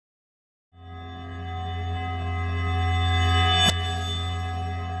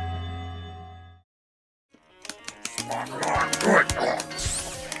Do it!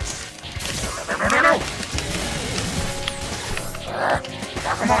 No!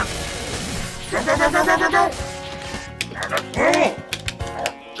 Come on! Go! And a pull!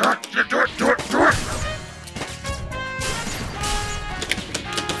 Do it!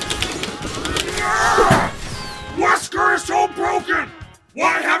 Wesker is so broken!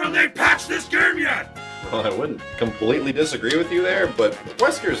 Why haven't they patched this game yet? Well, I wouldn't completely disagree with you there, but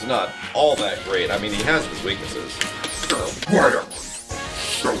Wesker's not all that great. I mean, he has his weaknesses.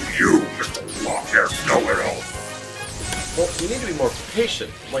 So you, Mr. Long-haired know-it-all. Well, you need to be more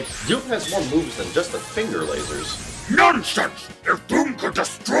patient. Like, Doom has more moves than just the finger lasers. Nonsense! If Doom could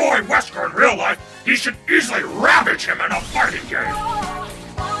destroy Wesker in real life, he should easily ravage him in a fighting game.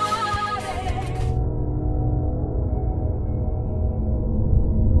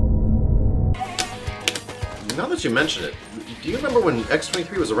 Now that you mention it, do you remember when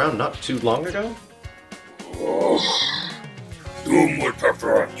X-23 was around not too long ago? Oh, Doom would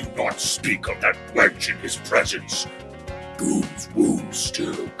prefer you not speak of that wench in his presence. Doom's wounds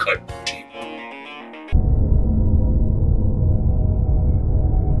still cut deep.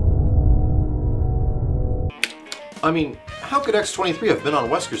 I mean, how could X-23 have been on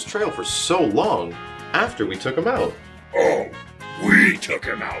Wesker's trail for so long after we took him out? Oh, we took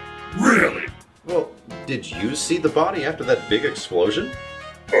him out? Really? Well, did you see the body after that big explosion?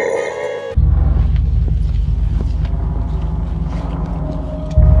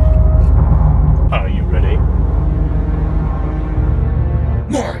 Are you ready?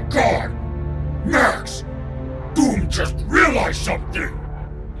 My God! Max! Doom just realized something!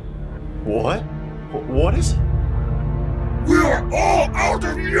 What? What is it? We are all out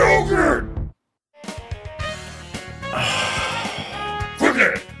of yogurt!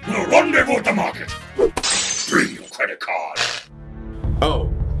 Quickly! We'll rendezvous at the market! Bring your credit card! Oh,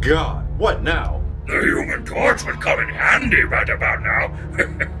 God. What now? The Human Torch would come in handy right about now.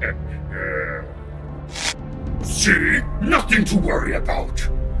 See? Nothing to worry about.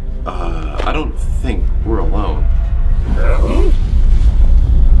 I don't think we're alone.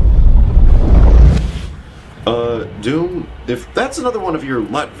 Doom, if that's another one of your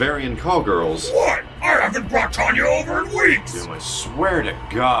Latvian callgirls... What? I haven't brought Tanya over in weeks! Doom, I swear to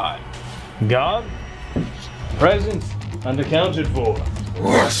God. God? Present and accounted for.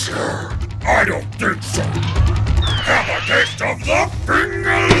 Wesker, I don't think so. Have a taste of the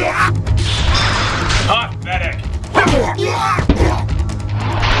finger! Pathetic!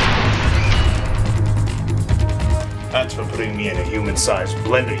 That's for putting me in a human-sized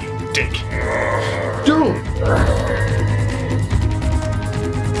blender, you dick. Doom!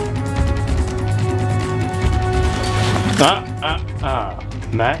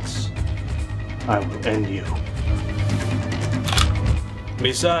 Max, I will end you.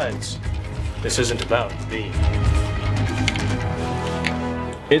 Besides, this isn't about me.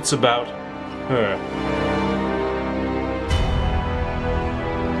 It's about her.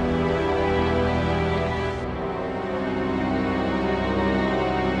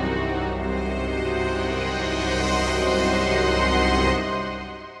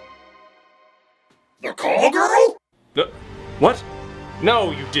 The call girl? What?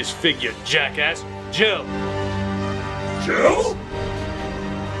 No, you disfigured jackass. Jill. Jill?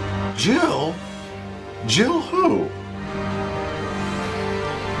 Jill? Jill who?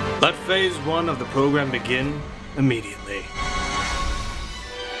 Let phase 1 of the program begin immediately.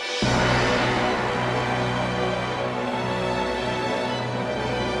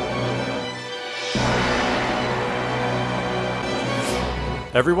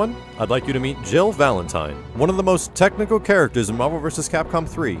 Everyone, I'd like you to meet Jill Valentine, one of the most technical characters in Marvel vs. Capcom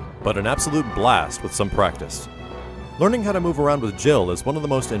 3, but an absolute blast with some practice. Learning how to move around with Jill is one of the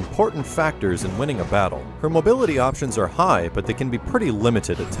most important factors in winning a battle. Her mobility options are high, but they can be pretty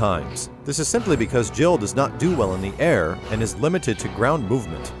limited at times. This is simply because Jill does not do well in the air and is limited to ground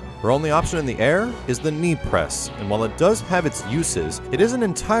movement. Her only option in the air is the knee press, and while it does have its uses, it isn't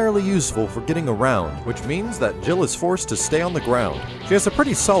entirely useful for getting around, which means that Jill is forced to stay on the ground. She has a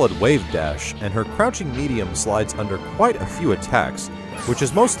pretty solid wave dash, and her crouching medium slides under quite a few attacks, which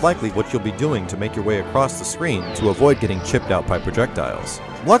is most likely what you'll be doing to make your way across the screen to avoid getting chipped out by projectiles.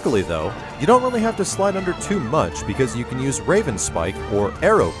 Luckily though, you don't really have to slide under too much because you can use Raven Spike or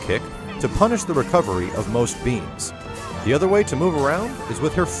Arrow Kick to punish the recovery of most beams. The other way to move around is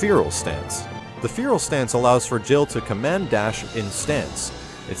with her Feral Stance. The Feral Stance allows for Jill to command dash in stance.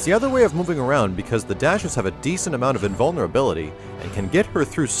 It's the other way of moving around because the dashes have a decent amount of invulnerability and can get her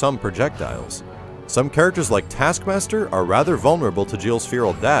through some projectiles. Some characters like Taskmaster are rather vulnerable to Jill's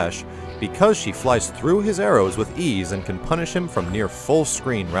Feral Dash, because she flies through his arrows with ease and can punish him from near full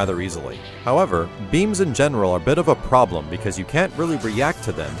screen rather easily. However, beams in general are a bit of a problem because you can't really react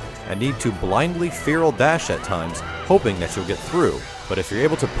to them and need to blindly feral dash at times, hoping that you'll get through. But if you're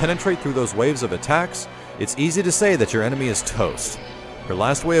able to penetrate through those waves of attacks, it's easy to say that your enemy is toast. Her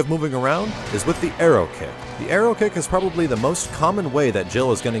last way of moving around is with the arrow kick. The arrow kick is probably the most common way that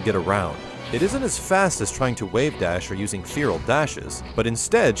Jill is going to get around. It isn't as fast as trying to wave dash or using feral dashes, but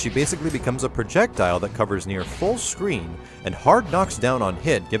instead she basically becomes a projectile that covers near full screen and hard knocks down on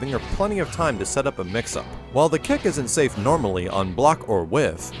hit, giving her plenty of time to set up a mix-up. While the kick isn't safe normally on block or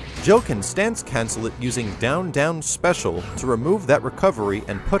whiff, Jill can stance cancel it using down-down special to remove that recovery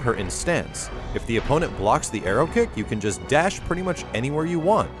and put her in stance. If the opponent blocks the arrow kick, you can just dash pretty much anywhere you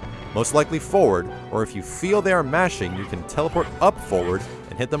want, most likely forward, or if you feel they are mashing, you can teleport up forward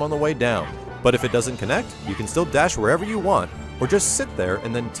and hit them on the way down. But if it doesn't connect, you can still dash wherever you want, or just sit there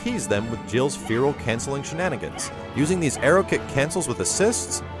and then tease them with Jill's feral canceling shenanigans. Using these arrow kick cancels with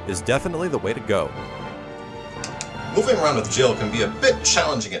assists is definitely the way to go. Moving around with Jill can be a bit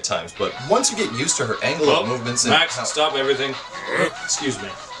challenging at times, but once you get used to her angle of movements and Max, stop everything. Excuse me.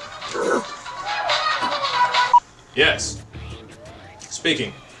 Yes.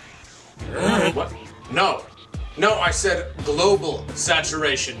 Speaking. What? No. No, I said global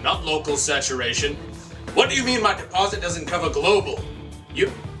saturation, not local saturation. What do you mean my deposit doesn't cover global?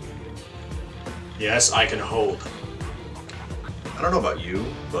 You... Yes, I can hold. I don't know about you,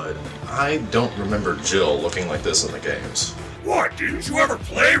 but I don't remember Jill looking like this in the games. What, didn't you ever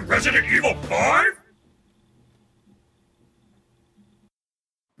play Resident Evil 5?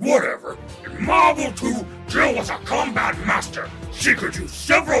 Whatever. In Marvel 2, Jill was a combat master. She could use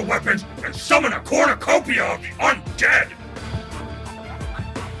several weapons and summon a cornucopia of the undead.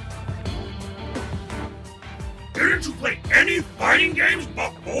 Didn't you play any fighting games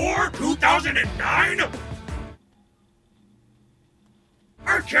before 2009?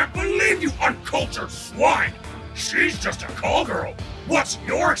 I can't believe you uncultured swine! She's just a call girl. What's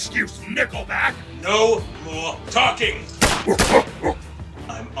your excuse, Nickelback? No more talking!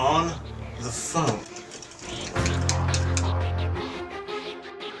 I'm on the phone.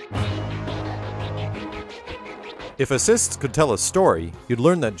 If assists could tell a story, you'd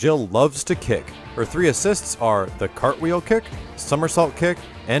learn that Jill loves to kick. Her 3 assists are the cartwheel kick, somersault kick,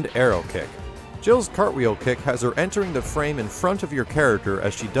 and arrow kick. Jill's cartwheel kick has her entering the frame in front of your character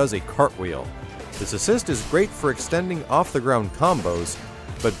as she does a cartwheel. This assist is great for extending off-the-ground combos,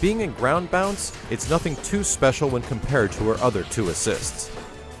 but being a ground bounce, it's nothing too special when compared to her other 2 assists.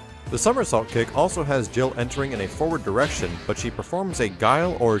 The somersault kick also has Jill entering in a forward direction, but she performs a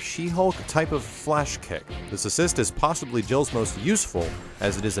Guile or She-Hulk type of flash kick. This assist is possibly Jill's most useful,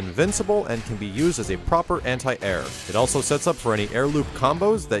 as it is invincible and can be used as a proper anti-air. It also sets up for any air loop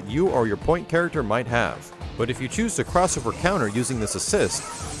combos that you or your point character might have. But if you choose to crossover counter using this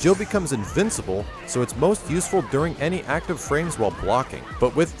assist, Jill becomes invincible, so it's most useful during any active frames while blocking.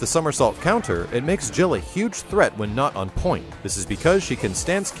 But with the somersault counter, it makes Jill a huge threat when not on point. This is because she can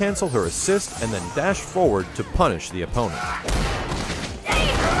stance cancel her assist and then dash forward to punish the opponent.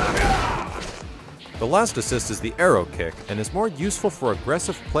 The last assist is the arrow kick, and is more useful for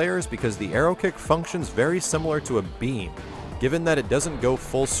aggressive players because the arrow kick functions very similar to a beam. Given that it doesn't go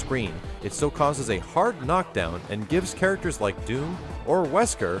full screen, it still causes a hard knockdown and gives characters like Doom or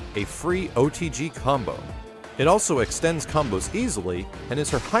Wesker a free OTG combo. It also extends combos easily and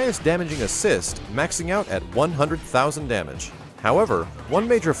is her highest damaging assist, maxing out at 100,000 damage. However, one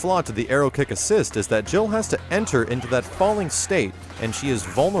major flaw to the arrow kick assist is that Jill has to enter into that falling state, and she is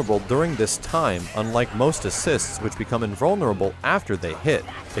vulnerable during this time, unlike most assists which become invulnerable after they hit.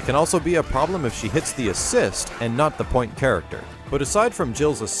 It can also be a problem if she hits the assist and not the point character. But aside from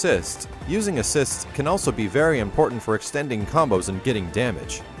Jill's assists, using assists can also be very important for extending combos and getting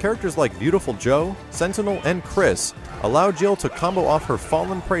damage. Characters like Beautiful Joe, Sentinel, and Chris allow Jill to combo off her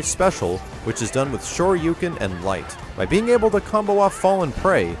Fallen Prey special, which is done with Shoryuken and Light. By being able to combo off Fallen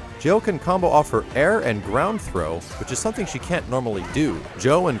Prey, Jill can combo off her air and ground throw, which is something she can't normally do.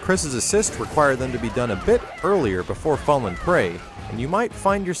 Joe and Chris's assist require them to be done a bit earlier before Fallen Prey, and you might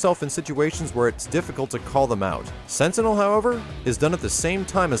find yourself in situations where it's difficult to call them out. Sentinel, however, is done at the same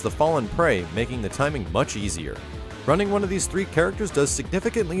time as the Fallen Prey, making the timing much easier. Running one of these 3 characters does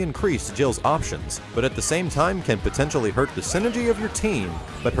significantly increase Jill's options, but at the same time can potentially hurt the synergy of your team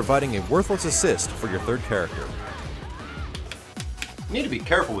by providing a worthless assist for your 3rd character. You need to be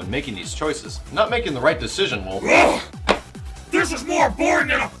careful when making these choices. Not making the right decision will... Ugh! This is more boring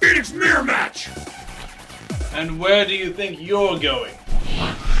than a Phoenix Mirror match! And where do you think you're going?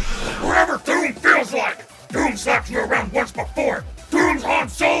 Wherever Doom feels like! Doom slapped you around once before! Doom Doom's Han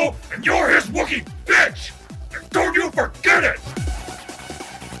Solo, and you're his Wookiee bitch! And don't you forget it!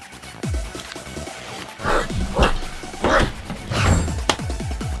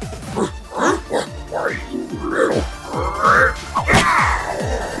 Why, you little...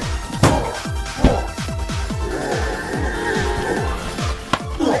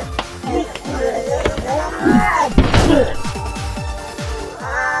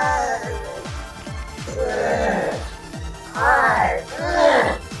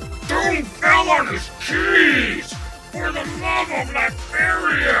 Doom fell on his keys! For the love of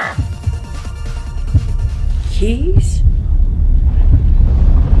Latveria! Keys?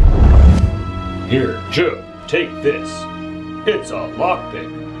 Here, Jill, take this. It's a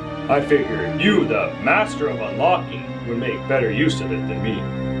lockpick. I figured you, the master of unlocking, would make better use of it than me.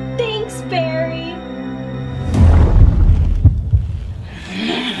 Thanks, Barry.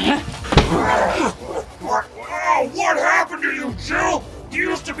 What happened to you, Jill? You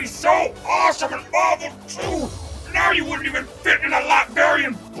used to be so awesome in Marvel 2! Now you wouldn't even fit in a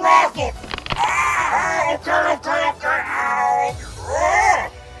Latvian brothel! Okay.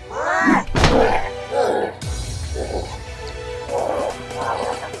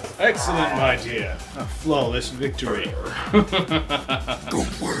 Excellent, my dear. A flawless victory.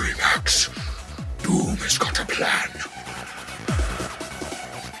 Don't worry, Max. Doom has got a plan.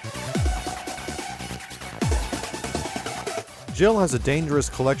 Jill has a dangerous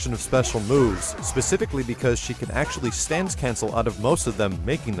collection of special moves, specifically because she can actually stance cancel out of most of them,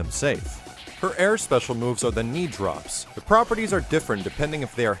 making them safe. Her air special moves are the knee drops. The properties are different depending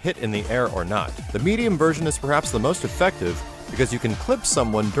if they are hit in the air or not. The medium version is perhaps the most effective because you can clip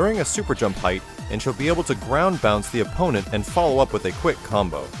someone during a super jump height and she'll be able to ground bounce the opponent and follow up with a quick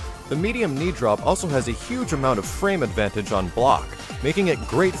combo. The medium knee drop also has a huge amount of frame advantage on block, making it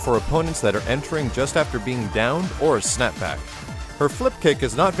great for opponents that are entering just after being downed or a snapback. Her flip kick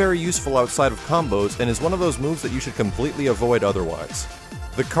is not very useful outside of combos and is one of those moves that you should completely avoid otherwise.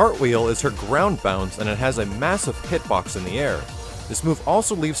 The cartwheel is her ground bounce and it has a massive hitbox in the air. This move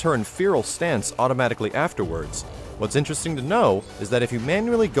also leaves her in feral stance automatically afterwards. What's interesting to know is that if you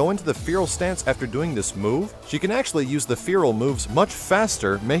manually go into the feral stance after doing this move, she can actually use the feral moves much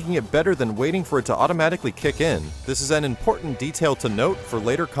faster, making it better than waiting for it to automatically kick in. This is an important detail to note for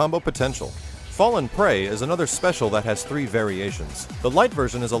later combo potential. Fallen Prey is another special that has 3 variations. The light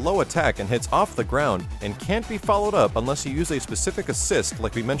version is a low attack and hits off the ground and can't be followed up unless you use a specific assist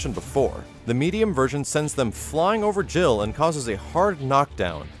like we mentioned before. The medium version sends them flying over Jill and causes a hard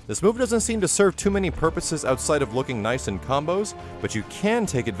knockdown. This move doesn't seem to serve too many purposes outside of looking nice in combos, but you can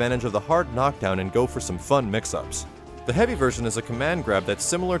take advantage of the hard knockdown and go for some fun mix-ups. The heavy version is a command grab that's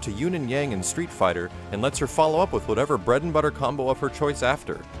similar to Yin and Yang in Street Fighter and lets her follow up with whatever bread and butter combo of her choice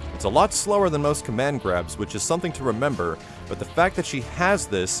after. It's a lot slower than most command grabs, which is something to remember, but the fact that she has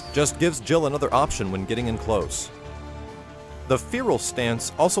this just gives Jill another option when getting in close. The feral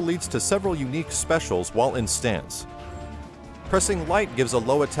stance also leads to several unique specials while in stance. Pressing light gives a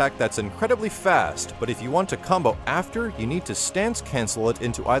low attack that's incredibly fast, but if you want to combo after, you need to stance cancel it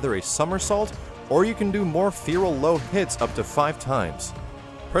into either a somersault or you can do more feral low hits up to 5 times.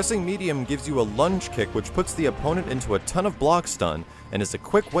 Pressing medium gives you a lunge kick which puts the opponent into a ton of block stun and is a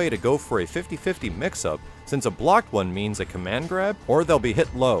quick way to go for a 50-50 mix-up since a blocked one means a command grab or they'll be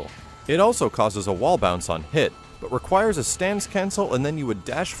hit low. It also causes a wall bounce on hit, but requires a stance cancel and then you would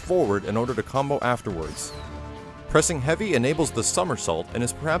dash forward in order to combo afterwards. Pressing heavy enables the somersault and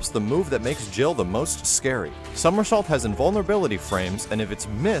is perhaps the move that makes Jill the most scary. Somersault has invulnerability frames and if it's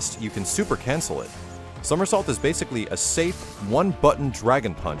missed, you can super cancel it. Somersault is basically a safe, one-button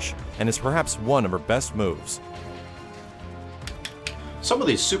dragon punch and is perhaps one of her best moves. Some of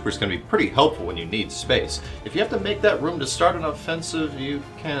these supers can be pretty helpful when you need space. If you have to make that room to start an offensive, you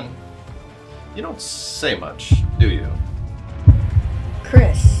can... You don't say much, do you?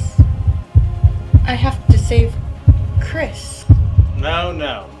 Chris. I have to save Chris. Now,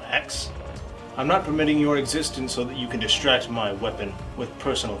 Max. I'm not permitting your existence so that you can distract my weapon with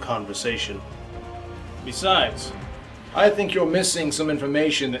personal conversation. Besides, I think you're missing some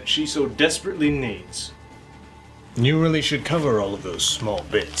information that she so desperately needs. You really should cover all of those small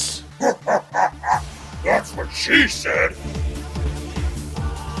bits. That's what she said!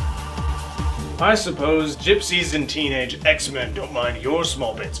 I suppose gypsies and teenage X-Men don't mind your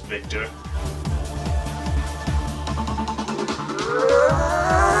small bits, Victor.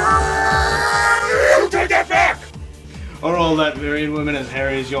 You take that back! Are all Latvian women as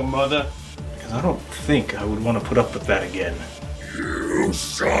hairy as your mother? Because I don't think I would want to put up with that again. You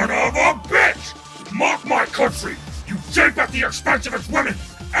son of a bitch! You mock my country! You jape at the expense of its women!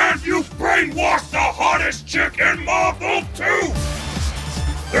 And you brainwash the hottest chick in Marvel 2!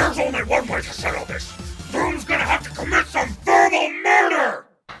 only one way to settle this. Doom's gonna have to commit some verbal murder!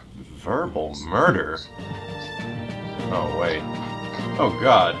 Verbal murder? Oh, wait. Oh,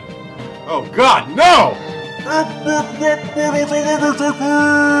 God. Oh, God, no!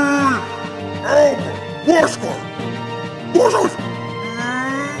 Wesker! Victor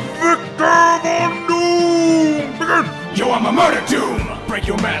Doom! Begin! Yo, I'm a murder doom! Break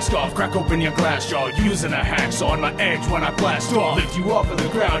your mask off, crack open your glass jaw. Using a hacksaw on my edge when I blast off. Lift you off of the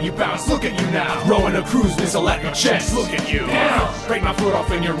ground, you bounce, look at you now. Throwing a cruise missile at your chest, look at you. Break my foot off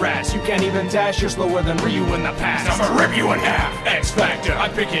in your ass, you can't even dash, you're slower than Ryu in the past. I'ma rip you in half, X Factor,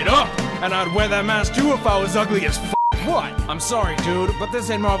 I'd pick it up. And I'd wear that mask too if I was ugly as f***. What? I'm sorry, dude, but this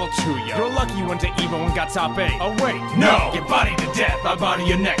ain't Marvel 2, yo. You're lucky you went to Evo and got top 8. Oh, wait. No! Get bodied to death. I body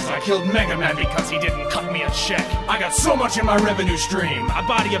your next. I killed Mega Man because he didn't cut me a check. I got so much in my revenue stream. I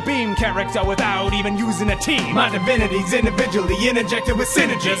body a beam character without even using a team. My divinity's individually injected with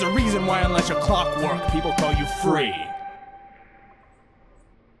synergy. There's a reason why, unless you're clockwork, people call you free.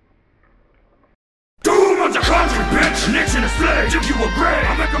 Doom a country, bitch! Nixon is slave! Give you a grade!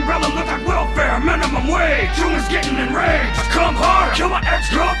 I make umbrella look like welfare, minimum wage! Doom is getting enraged! I come hard! Kill my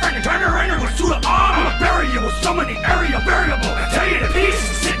ex-girlfriend and turn her into a suit of armor! I'ma bury you with so many area variable! I tear you to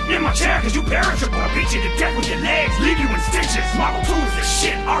pieces! Sitting in my chair cause you perishable! I beat you to death with your legs! Leave you in stitches! Marvel 2 is the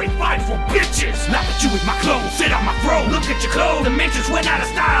shit! RE5 for bitches! Laugh at you with my clothes! Sit on my throne! Look at your clothes! The Matrix went out of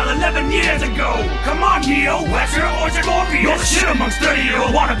style 11 years ago! Come on, Neo! Wesker or Scorpion! You're the shit amongst 30-year-old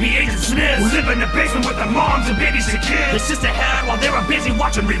wannabe Agent Smiths! Who live in the basement with their moms and babies and kids! Their sister had while they were busy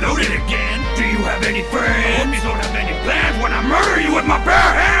watching Reloaded again! Do you have any friends? Homies don't have any plans when I murder you with my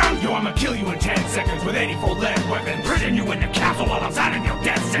bare hands! Yo, I'ma kill you in 10 seconds with 84 lead weapons. Prison you in the castle while I'm signing your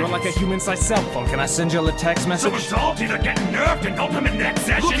death sentence! You're like a human-sized cell phone. Can I send you a text message? So results either getting nerfed in ultimate next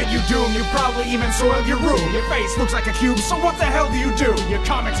session. Look at you, Doom. You probably even soiled your room. Your face looks like a cube, so what the hell do you do? Your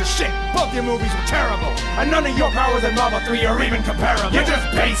comics are shit. Both your movies were terrible. And none of your powers in Marvel 3 are even comparable. You're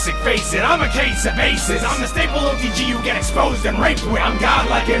just basic, face it. I'm a case of aces. I'm the staple OTG you get exposed and raped with. I'm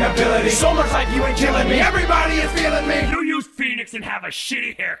godlike in ability. So much like you ain't killing me. Everybody is feeling me. You use Phoenix and have a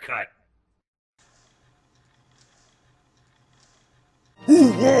shitty haircut.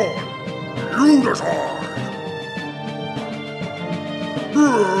 Who won? You decide.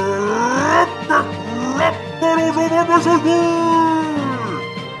 Rap Battles of MVC3!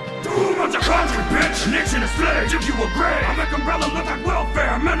 Doom is a country, bitch! Nixon is slave! Give you a grade! I make umbrella look like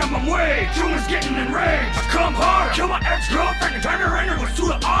welfare, minimum wage! Doom is getting enraged! I come hard! Kill my ex-girlfriend and turn her into a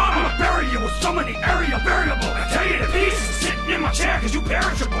suit of armor! I'ma bury you with so many area variable! I tear you to pieces! Sitting in my chair cause you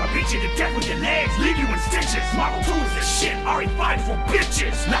perishable! I beat you to death with your legs! Leave you in stitches! Marvel 2 is the shit! RE5 for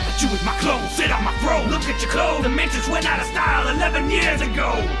bitches! Laugh at you with my clothes! Sit on my throne! Look at your clothes! The Matrix went out of style 11 years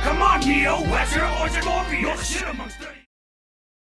ago! Come on, Neo! Wesker or Scorpion! You're the shit amongst